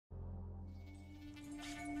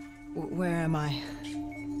Where am I?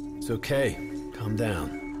 It's okay. Calm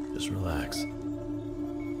down. Just relax.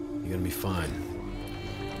 You're gonna be fine.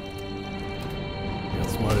 You're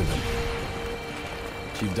outsmarted them.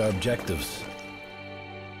 Achieved our objectives.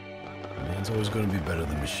 Man's always gonna be better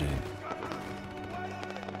than machine.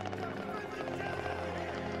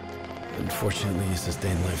 Unfortunately, you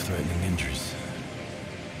sustained life-threatening injuries.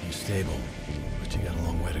 You're stable, but you got a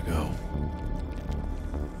long way to go.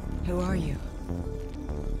 Who are you?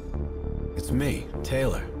 It's me,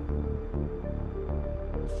 Taylor.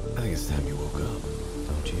 I think it's time you woke up,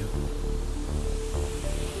 don't you?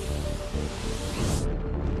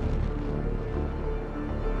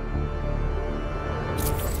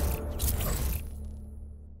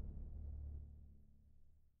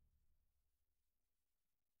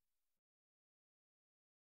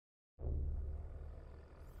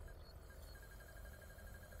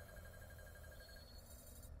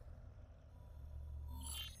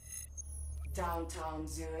 Downtown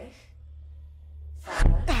Zurich.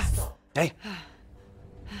 Fire, stop. Hey!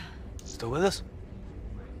 Still with us?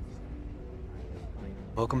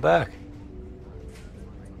 Welcome back.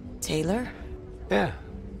 Taylor? Yeah.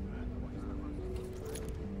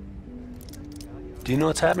 Do you know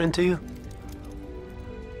what's happening to you?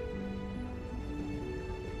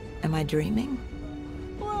 Am I dreaming?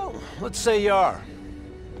 Well, let's say you are.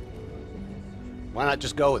 Why not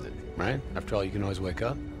just go with it, right? After all, you can always wake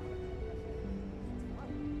up.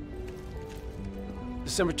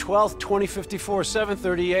 December 12th, 2054,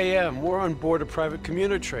 7:30 a.m. We're on board a private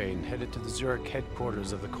commuter train headed to the Zurich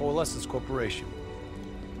headquarters of the Coalescence Corporation.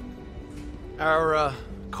 Our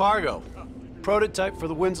cargo, prototype for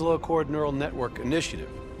the Winslow Accord Neural Network Initiative.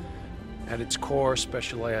 At its core,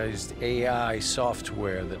 specialized AI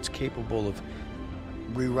software that's capable of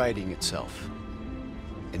rewriting itself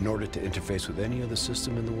in order to interface with any other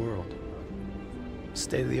system in the world.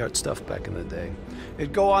 State-of-the-art stuff back in the day.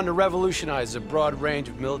 It'd go on to revolutionize a broad range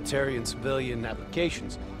of military and civilian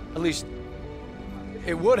applications. At least,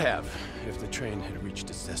 it would have if the train had reached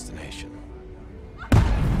its destination.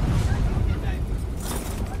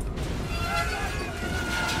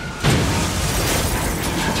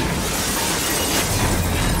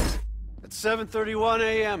 At 7:31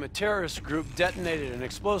 a.m., a terrorist group detonated an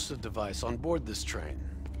explosive device on board this train.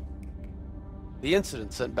 The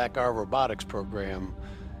incident sent back our robotics program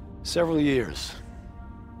several years.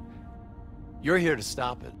 You're here to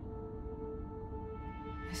stop it.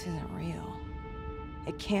 This isn't real.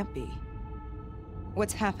 It can't be.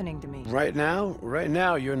 What's happening to me? Right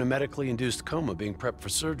now, you're in a medically induced coma being prepped for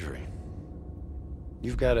surgery.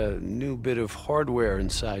 You've got a new bit of hardware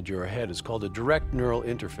inside your head. It's called a direct neural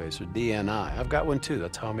interface, or DNI. I've got one too.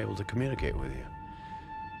 That's how I'm able to communicate with you.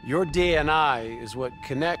 Your DNI is what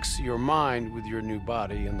connects your mind with your new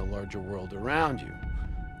body and the larger world around you.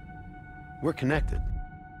 We're connected.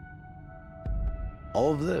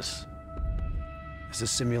 All of this is a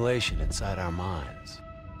simulation inside our minds.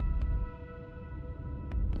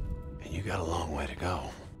 And you got a long way to go.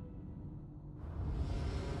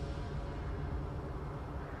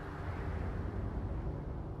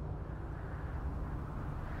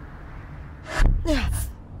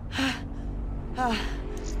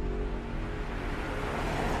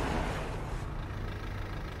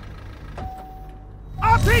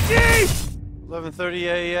 RPG! 11:30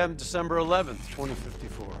 a.m., December 11th,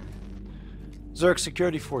 2054. Zurich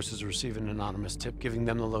security forces receive an anonymous tip giving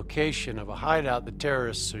them the location of a hideout the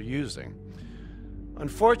terrorists are using.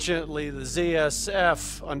 Unfortunately, the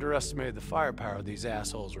ZSF underestimated the firepower these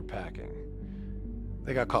assholes were packing.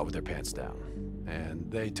 They got caught with their pants down, and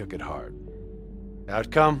they took it hard.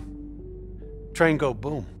 Outcome? Train go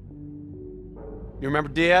boom. You remember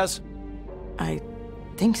Diaz? I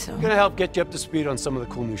think so. Gonna help get you up to speed on some of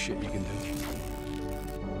the cool new shit you can do.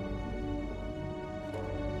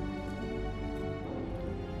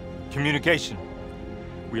 Communication.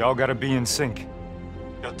 We all gotta be in sync.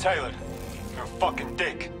 Yo, Taylor, you're a fucking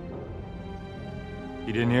dick.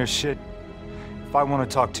 You didn't hear shit? If I want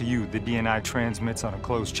to talk to you, the DNI transmits on a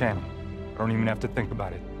closed channel. I don't even have to think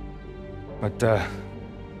about it. But,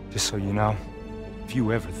 just so you know, if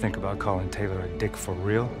you ever think about calling Taylor a dick for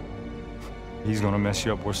real, he's gonna mess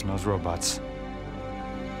you up worse than those robots.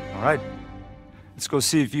 All right, let's go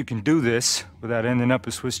see if you can do this without ending up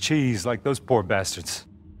a Swiss cheese like those poor bastards.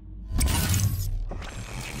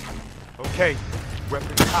 Okay,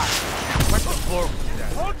 weapons hot. Wipe the floor with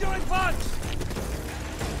that. Hold your punch!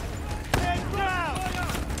 Stand down!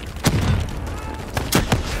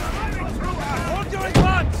 Hold your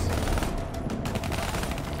punch!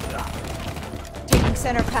 Taking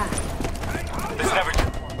center path. This never...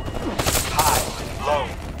 High, low,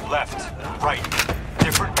 left, right.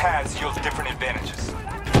 Different Different paths yield different advantages.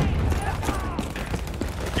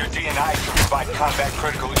 Your DNI can provide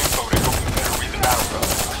combat-critical info to help you better read the battlefield.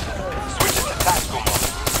 Switch it to tactical mode.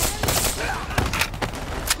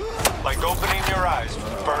 Like opening your eyes for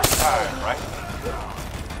the first time, right?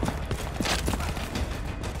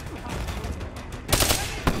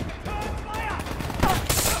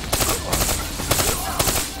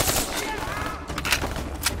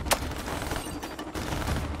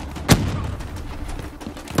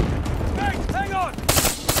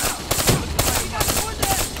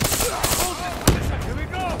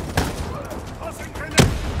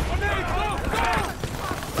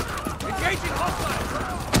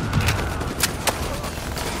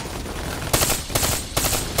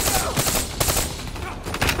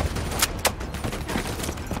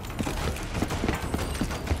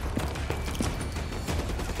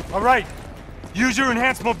 All right, use your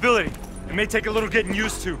enhanced mobility. It may take a little getting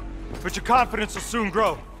used to, but your confidence will soon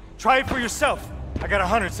grow. Try it for yourself. I got a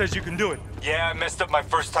hunter that says you can do it. Yeah, I messed up my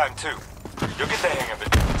first time too. You'll get the hang of it.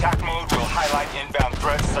 Attack mode will highlight inbound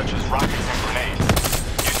threats such as rockets and grenades.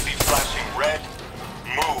 You see flashing red,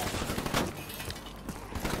 move.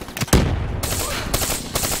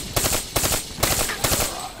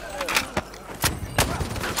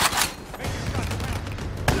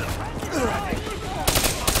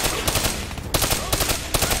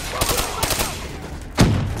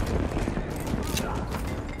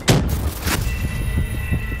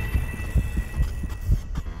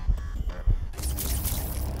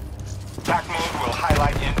 Attack mode will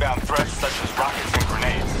highlight inbound threats such as rockets and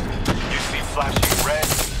grenades. You see flashing red,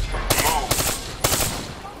 move.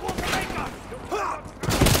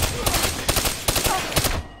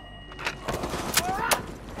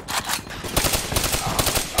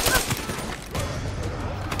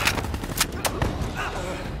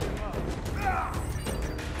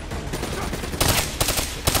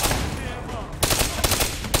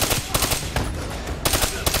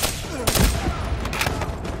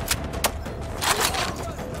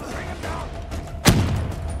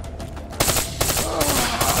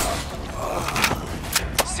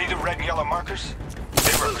 Red and yellow markers?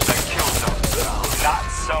 They represent kill zones, not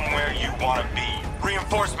somewhere you want to be.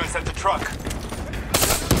 Reinforcements at the truck.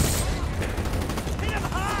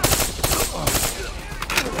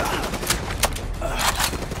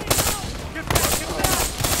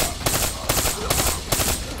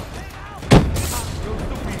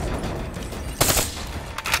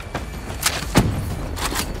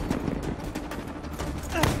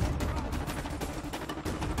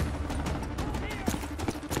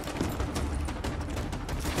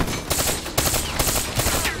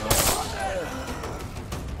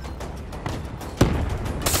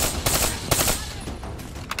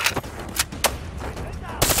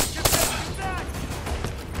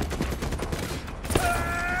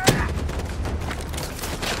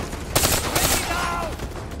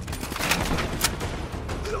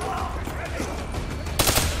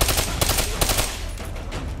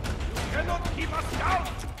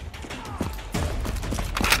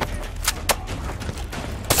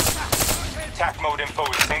 Attack mode info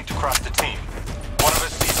is synced across the team. One of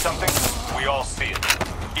us sees something, we all see it,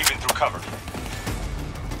 even through cover.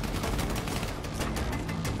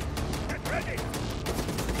 Get ready!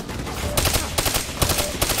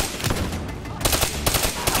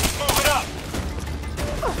 Move it up!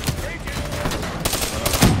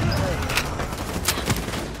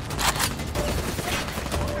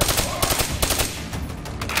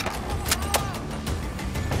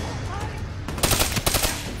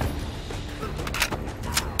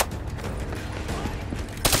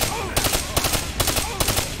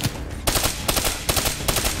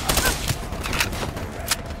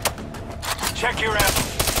 Check your ammo.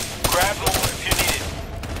 Grab more if you need it.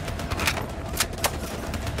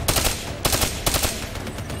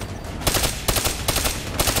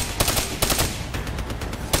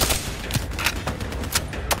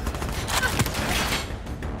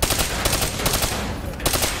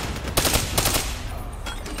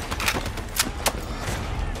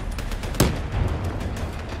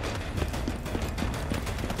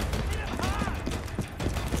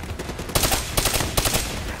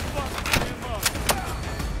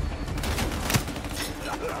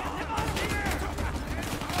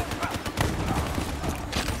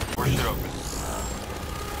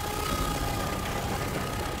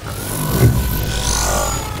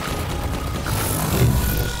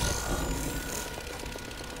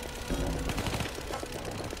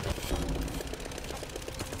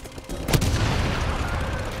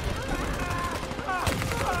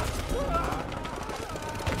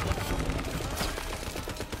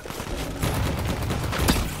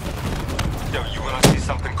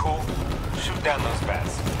 Put down those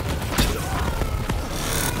bats.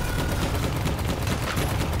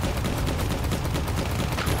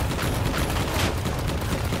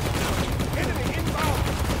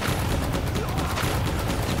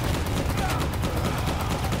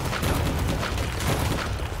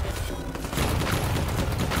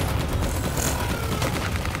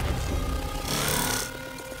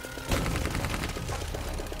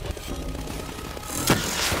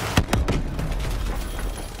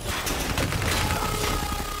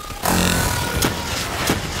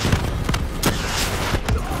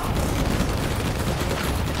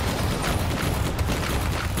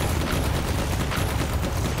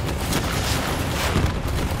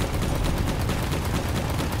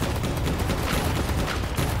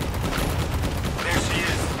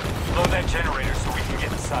 Generator so we can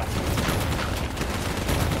get inside.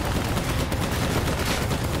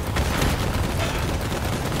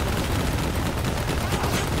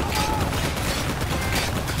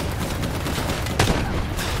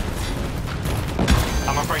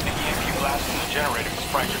 I'm afraid the EMP blast from the generator has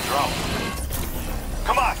fractured drone.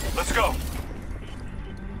 Come on, let's go.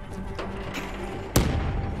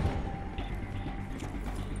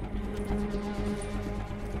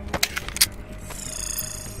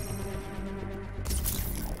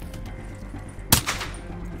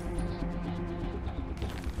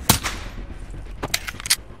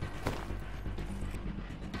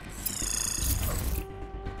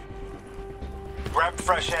 Grab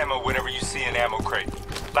fresh ammo whenever you see an ammo crate.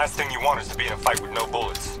 Last thing you want is to be in a fight with no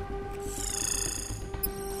bullets.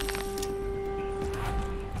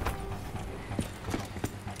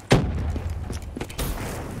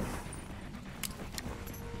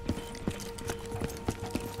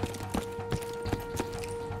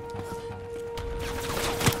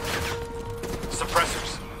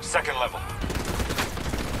 Suppressors, second level.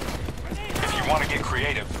 If you want to get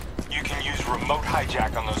creative, you can use remote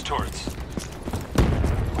hijack on those turrets.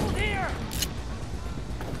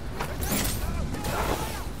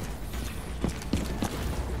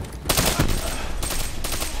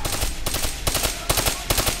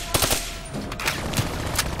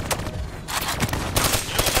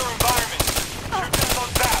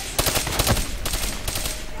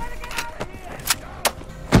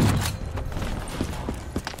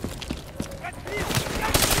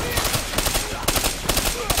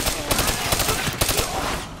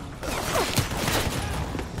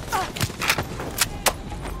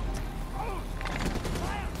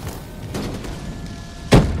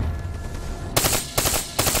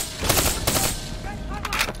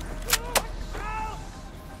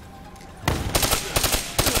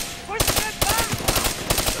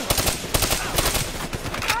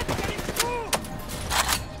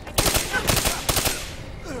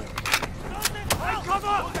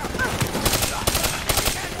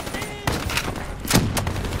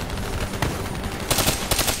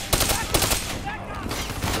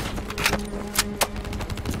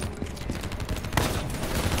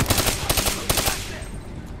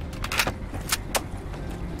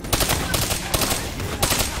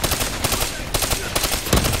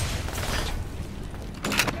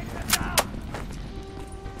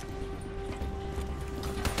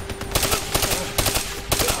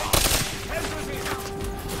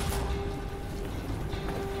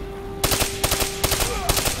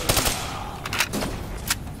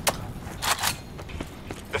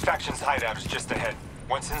 Faction's hideout is just ahead.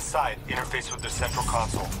 Once inside, interface with the central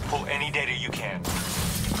console. Pull any data you can.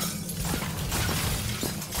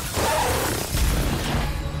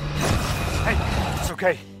 Hey, it's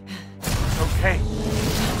okay. It's okay.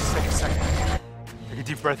 Just take a second. Take a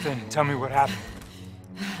deep breath in and tell me what happened.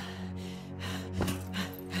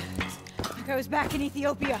 Like I was back in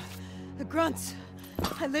Ethiopia. The grunts.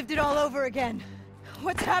 I lived it all over again.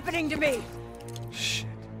 What's happening to me? Shit.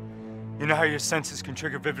 You know how your senses can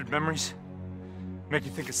trigger vivid memories? Make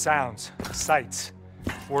you think of sounds, sights,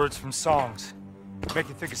 words from songs. Make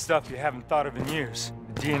you think of stuff you haven't thought of in years.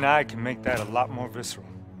 The DNI can make that a lot more visceral.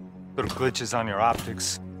 Little glitches on your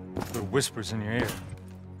optics, little whispers in your ear.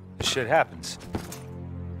 This shit happens.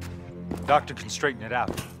 The doctor can straighten it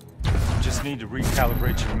out. You just need to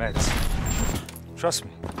recalibrate your meds. Trust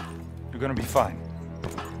me, you're gonna be fine.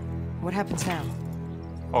 What happens now?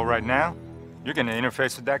 Oh, right now? You're gonna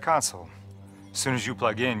interface with that console. As soon as you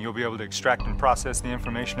plug in, you'll be able to extract and process the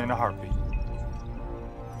information in a heartbeat.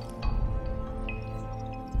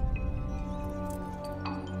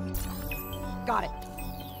 Got it.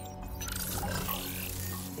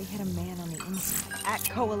 They hit a man on the inside, at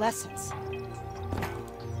Coalescence.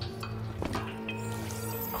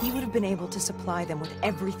 he would have been able to supply them with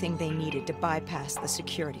everything they needed to bypass the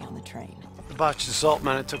security on the train. The botched assault,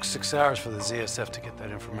 man, it took 6 hours for the ZSF to get that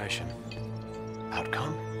information.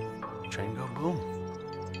 Outcome? Train go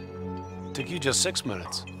boom. Took you just 6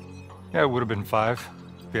 minutes. Yeah, it would have been 5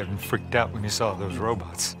 if you hadn't freaked out when you saw those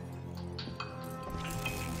robots.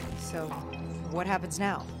 So, what happens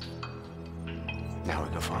now? Now we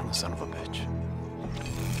go find the son of a bitch.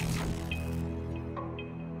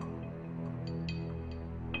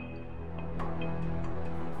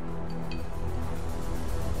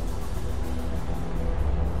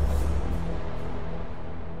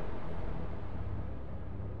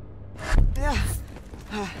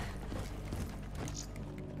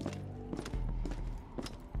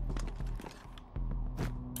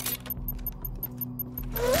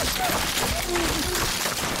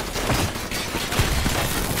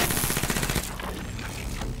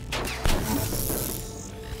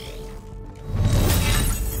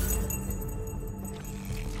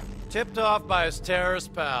 Tipped off by his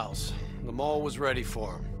terrorist pals. The mole was ready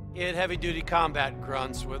for him. He had heavy-duty combat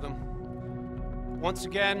grunts with him. Once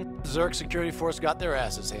again, the Zurich security force got their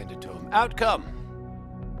asses handed to him. Outcome.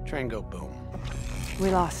 Train go boom.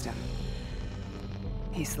 We lost him.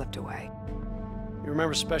 He slipped away. You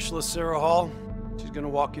remember Specialist Sarah Hall? She's gonna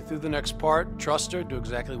walk you through the next part. Trust her, do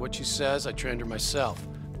exactly what she says. I trained her myself.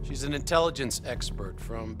 She's an intelligence expert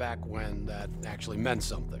from back when that actually meant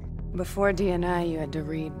something. Before DNI, you had to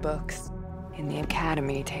read books. In the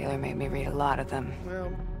academy, Taylor made me read a lot of them.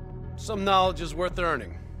 Well, some knowledge is worth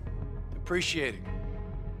earning, appreciating.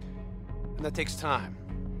 And that takes time.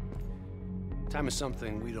 Time is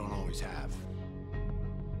something we don't always have.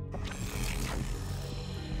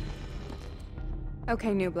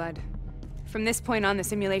 Okay, New Blood. From this point on, the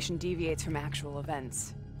simulation deviates from actual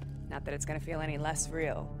events. Not that it's gonna feel any less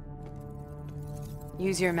real.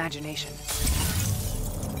 Use your imagination.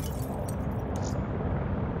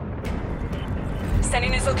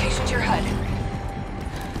 Sending his location to your HUD.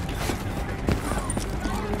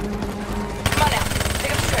 Come on now,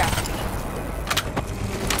 pick up the trail.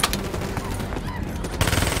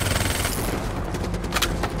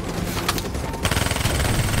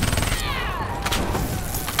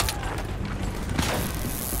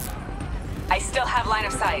 I still have line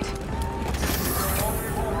of sight.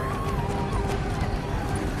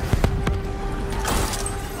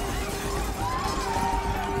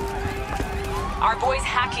 Our boy's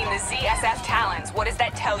hacking the ZSF Talons. What does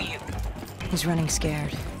that tell you? He's running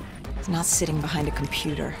scared. He's not sitting behind a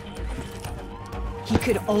computer. He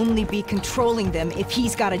could only be controlling them if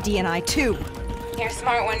he's got a DNI too. You're a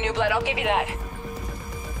smart one, New Blood. I'll give you that.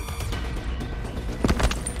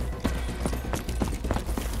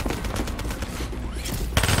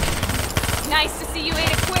 Nice to see you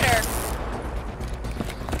ain't a quitter.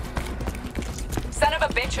 Son of a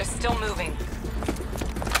bitch is still moving.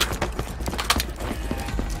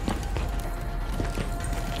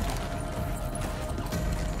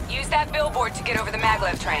 Use that billboard to get over the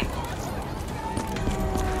maglev train.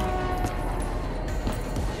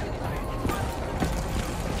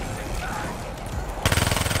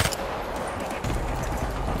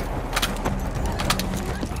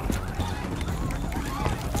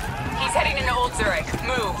 He's heading into Old Zurich.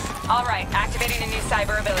 Move. All right, activating a new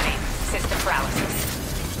cyber ability. System paralysis.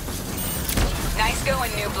 Nice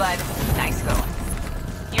going, New Blood. Nice going.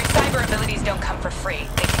 Your cyber abilities don't come for free.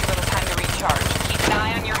 They take a little time to recharge. Keep an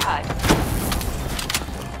eye on your HUD.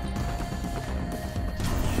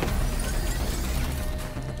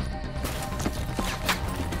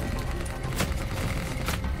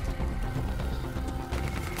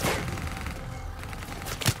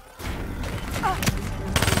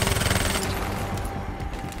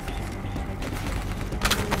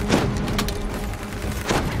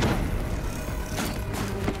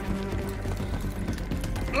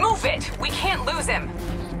 Move it! We can't lose him!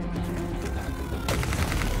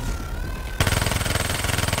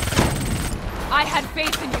 I had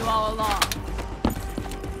faith in you all along.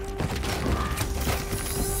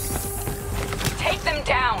 Take them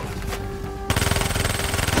down!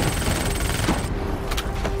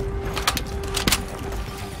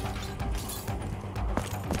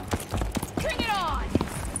 Bring it on!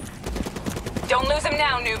 Don't lose him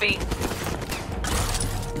now, newbie.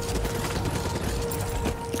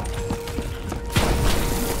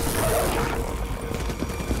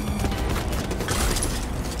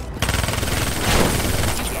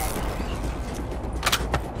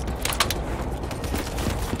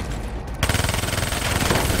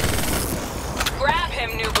 Grab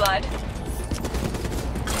him, New Blood.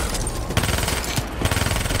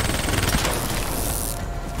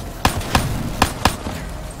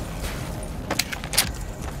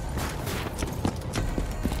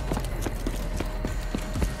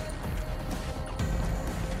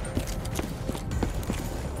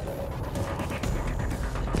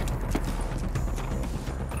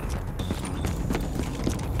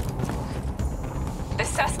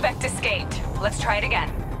 Halt escaped. Let's try it again.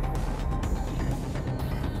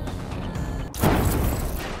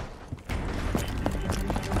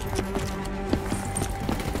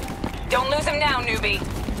 Don't lose him now, newbie.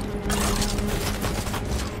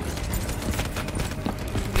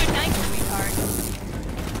 Good night, sweetheart.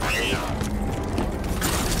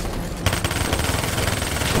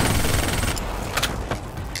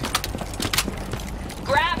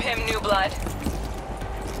 Grab him, new blood.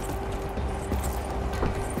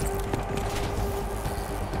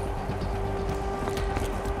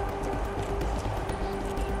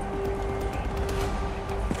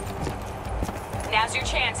 Now's your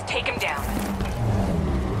chance. Take him down.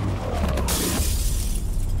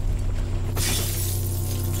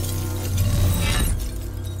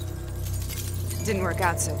 Didn't work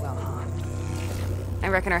out so well, huh? I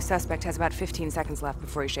reckon our suspect has about 15 seconds left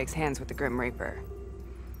before he shakes hands with the Grim Reaper.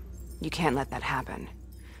 You can't let that happen.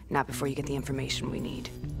 Not before you get the information we need.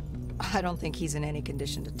 I don't think he's in any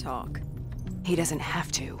condition to talk. He doesn't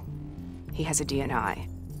have to. He has a DNI.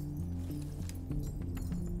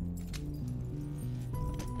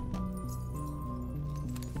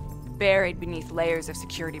 Buried beneath layers of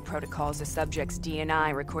security protocols, the subject's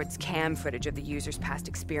DNI records cam footage of the user's past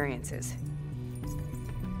experiences.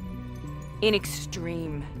 In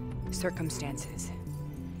extreme circumstances,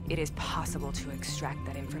 it is possible to extract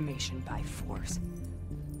that information by force.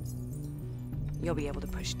 You'll be able to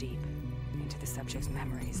push deep into the subject's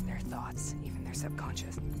memories, their thoughts, even their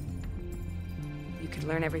subconscious. You could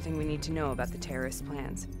learn everything we need to know about the terrorist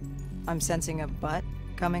plans. I'm sensing a butt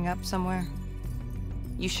coming up somewhere.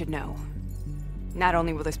 You should know. Not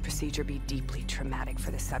only will this procedure be deeply traumatic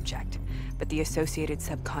for the subject, but the associated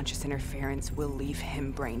subconscious interference will leave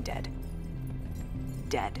him brain dead.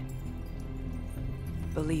 Dead.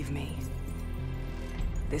 Believe me,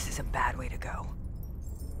 this is a bad way to go.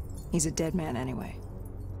 He's a dead man anyway.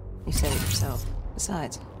 You said it yourself.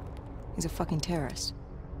 Besides, he's a fucking terrorist.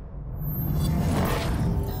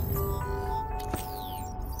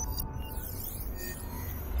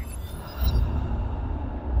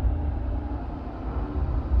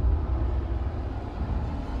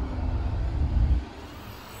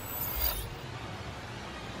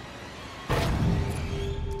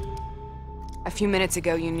 A few minutes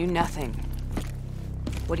ago, you knew nothing.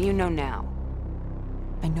 What do you know now?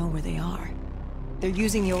 I know where they are. They're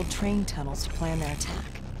using the old train tunnels to plan their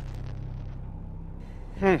attack.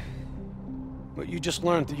 What you just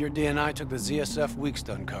learned through your DNI took the ZSF weeks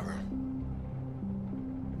to uncover.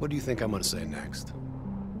 What do you think I'm gonna say next?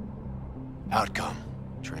 Outcome.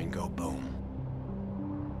 Train go boom.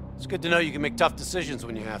 It's good to know you can make tough decisions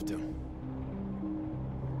when you have to.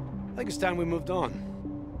 I think it's time we moved on.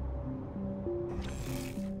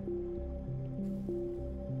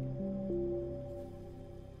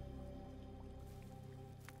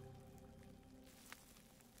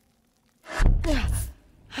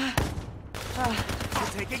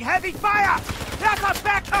 Taking heavy fire! Back up!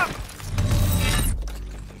 Back up!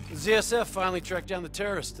 The ZSF finally tracked down the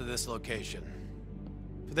terrorists to this location.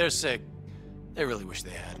 For their sake, they really wish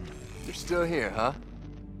they had. You're still here, huh?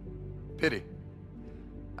 Pity.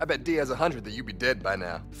 I bet D has 100 that you'd be dead by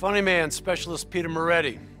now. Funny man, Specialist Peter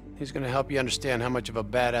Moretti. He's gonna help you understand how much of a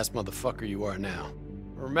badass motherfucker you are now.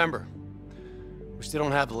 Remember, we still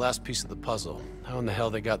don't have the last piece of the puzzle. How in the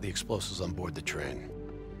hell they got the explosives on board the train?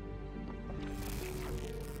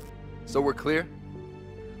 So we're clear?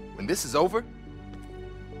 When this is over,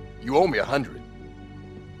 you owe me 100.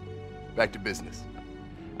 Back to business.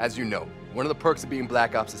 As you know, one of the perks of being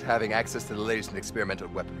Black Ops is having access to the latest in experimental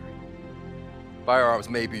weaponry. Firearms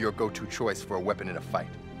may be your go-to choice for a weapon in a fight.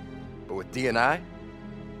 But with DNI,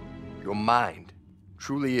 your mind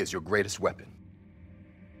truly is your greatest weapon.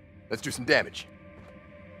 Let's do some damage.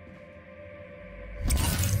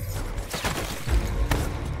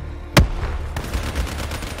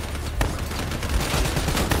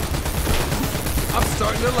 I'm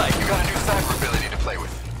starting to like it. You got a new cyber ability to play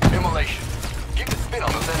with. Immolation. Keep the spin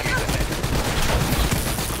on those enemies ahead.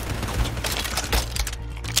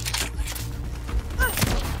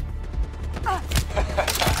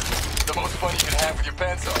 The most fun you can have with your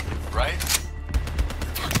pants on, right?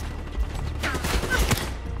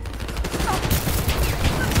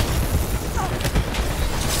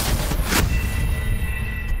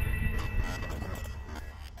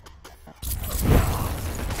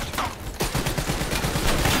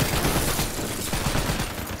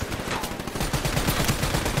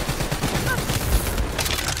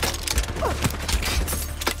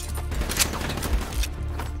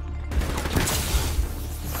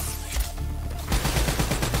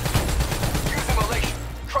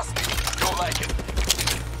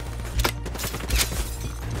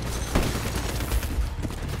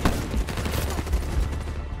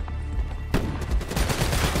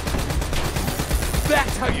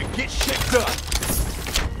 get shit done.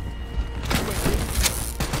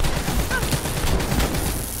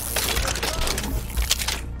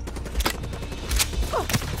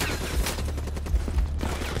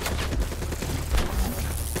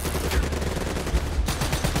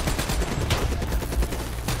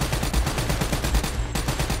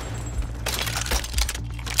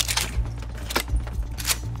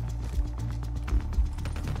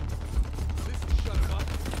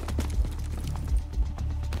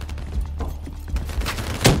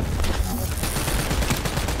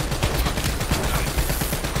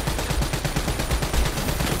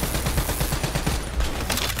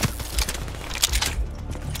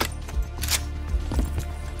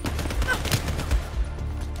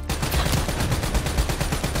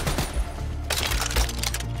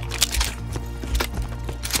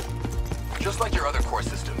 Just like your other core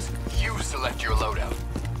systems, you select your loadout.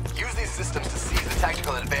 Use these systems to seize a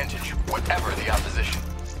tactical advantage, whatever the opposition.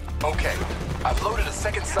 Okay, I've loaded a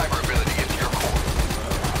second cyber ability into your core.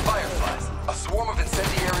 Fireflies, a swarm of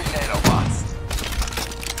incendiary nanobots.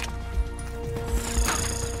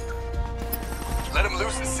 Let them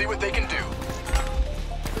loose and see what they can do.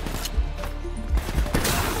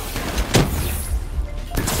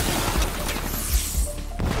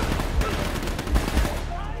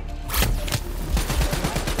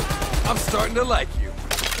 I'm starting to like you.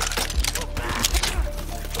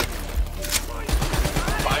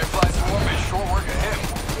 Firefly swarm is sure work of him.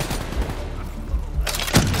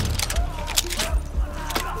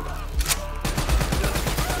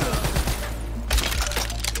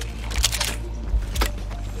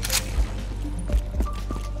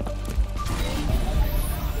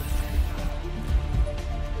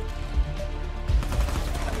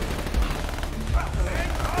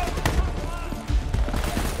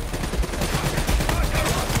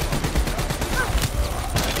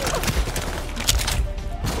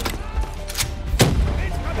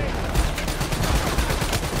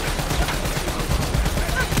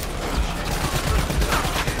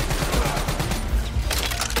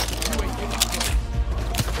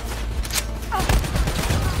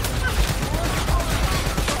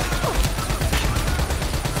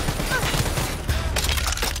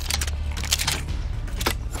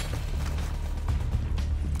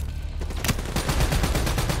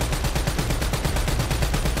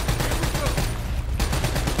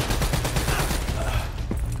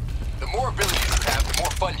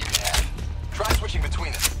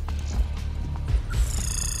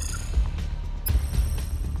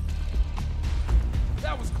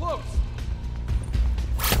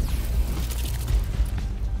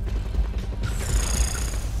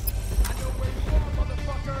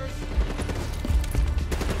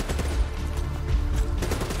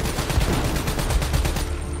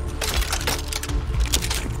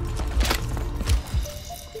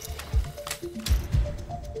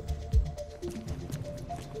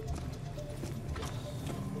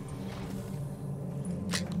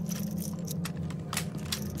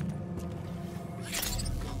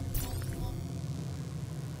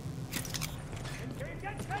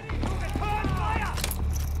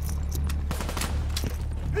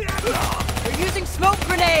 They're using smoke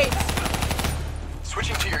grenades!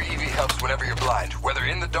 Switching to your EV helps whenever you're blind, whether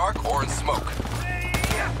in the dark or in smoke.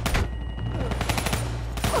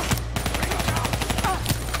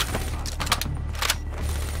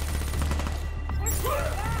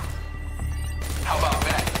 How about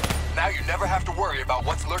that? Now you never have to worry about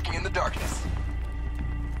what's lurking in the darkness.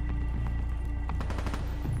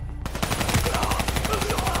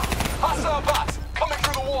 Hostile bots coming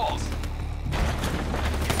through the walls.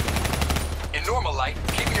 In normal light,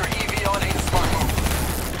 keeping your EV on ain't smart.